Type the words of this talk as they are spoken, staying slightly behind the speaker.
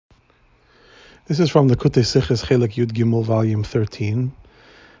This is from the Kutei Sichos Chelek Yud Gimel, Volume 13,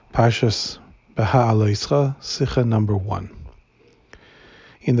 Parshas Beha'aloischa, Sicha number 1.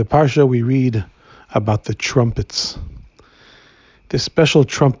 In the Parsha we read about the trumpets, the special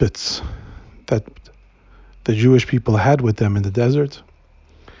trumpets that the Jewish people had with them in the desert,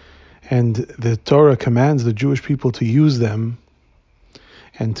 and the Torah commands the Jewish people to use them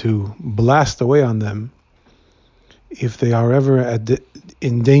and to blast away on them if they are ever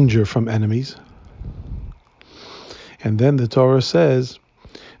in danger from enemies. And then the Torah says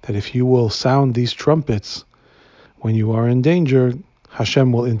that if you will sound these trumpets when you are in danger,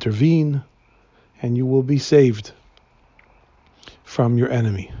 Hashem will intervene and you will be saved from your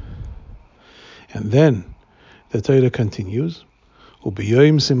enemy. And then the Torah continues,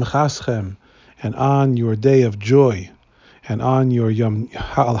 U'b'yoyim simchaschem, and on your day of joy, and on your Yom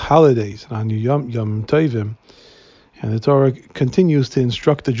holidays, and on your Yom Tovim. And the Torah continues to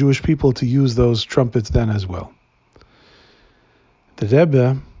instruct the Jewish people to use those trumpets then as well. The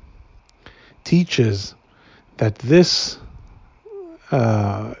Rebbe teaches that this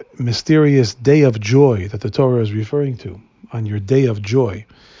mysterious day of joy that the Torah is referring to, on your day of joy,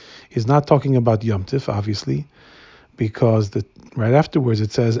 is not talking about Yom Tif, obviously, because right afterwards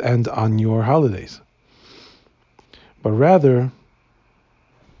it says, and on your holidays. But rather,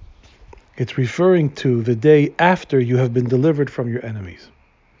 it's referring to the day after you have been delivered from your enemies.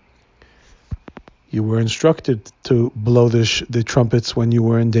 You were instructed to blow the trumpets when you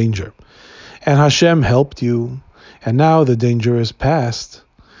were in danger. And Hashem helped you, and now the danger is past.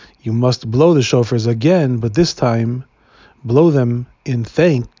 You must blow the shofars again, but this time, blow them in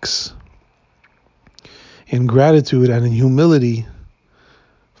thanks, in gratitude, and in humility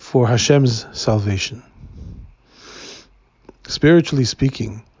for Hashem's salvation. Spiritually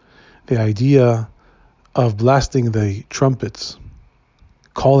speaking, the idea of blasting the trumpets,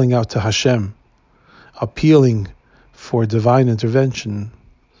 calling out to Hashem, appealing for divine intervention,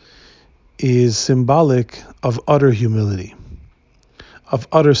 is symbolic of utter humility, of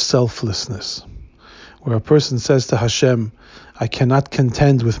utter selflessness, where a person says to Hashem, I cannot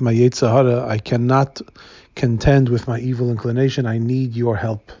contend with my Yetzer Hara, I cannot contend with my evil inclination, I need your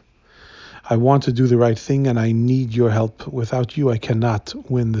help. I want to do the right thing and I need your help. Without you, I cannot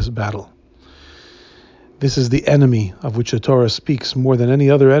win this battle. This is the enemy of which the Torah speaks more than any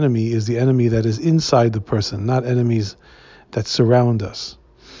other enemy, is the enemy that is inside the person, not enemies that surround us.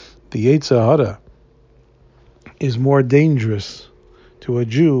 The Yetzer Hara is more dangerous to a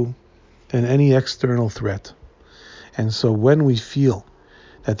Jew than any external threat. And so when we feel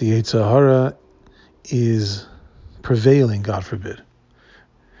that the Yetzer Hara is prevailing, God forbid,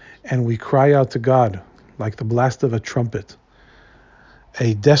 and we cry out to God like the blast of a trumpet,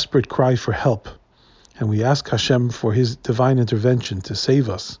 a desperate cry for help, and we ask Hashem for His divine intervention to save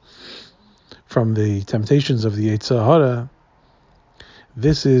us from the temptations of the Yetzer Hara,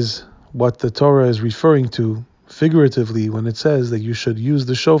 this is what the Torah is referring to figuratively when it says that you should use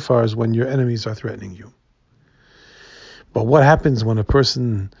the shofars when your enemies are threatening you. But what happens when a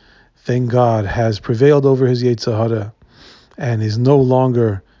person, thank God, has prevailed over his Yetzer Hara and is no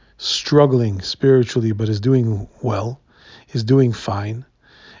longer struggling spiritually but is doing well, is doing fine,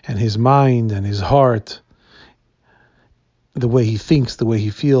 and his mind and his heart, the way he thinks, the way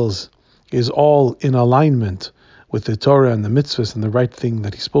he feels, is all in alignment with the Torah and the mitzvahs and the right thing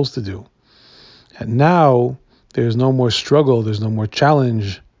that he's supposed to do. And now there's no more struggle, there's no more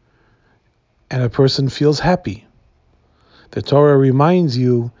challenge, and a person feels happy. The Torah reminds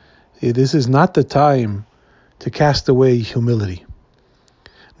you, this is not the time to cast away humility.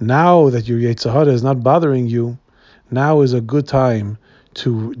 Now that your Yetzer Hara is not bothering you, now is a good time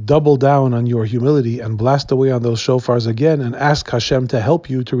to double down on your humility and blast away on those shofars again and ask Hashem to help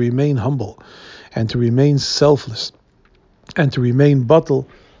you to remain humble and to remain selfless and to remain batal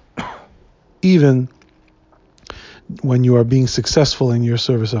even when you are being successful in your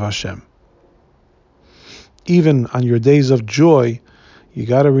service of Hashem. Even on your days of joy, you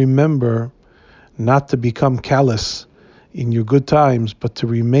got to remember not to become callous in your good times, but to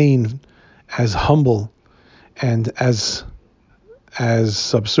remain as humble and as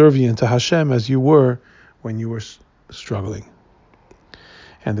subservient to Hashem as you were when you were struggling.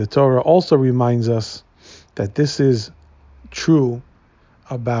 And the Torah also reminds us that this is true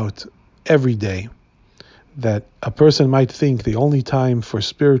about every day, that a person might think the only time for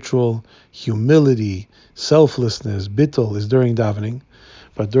spiritual humility, selflessness, bittul is during davening,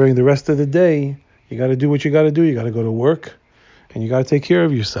 but during the rest of the day, you got to do what you got to do. You got to go to work, and you got to take care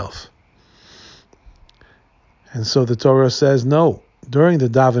of yourself. And so the Torah says, no, during the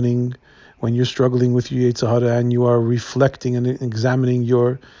davening, when you're struggling with your Yetzer Hara and you are reflecting and examining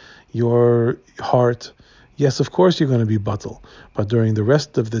your your heart, yes, of course you're going to be batal. But during the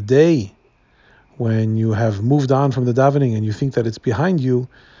rest of the day, when you have moved on from the davening and you think that it's behind you,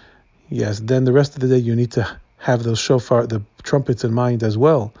 yes, then the rest of the day you need to have those shofar, the trumpets in mind as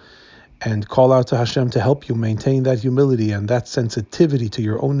well, and call out to Hashem to help you maintain that humility and that sensitivity to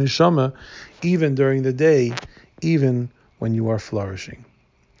your own neshama, even during the day, even when you are flourishing,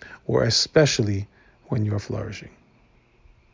 or especially when you are flourishing.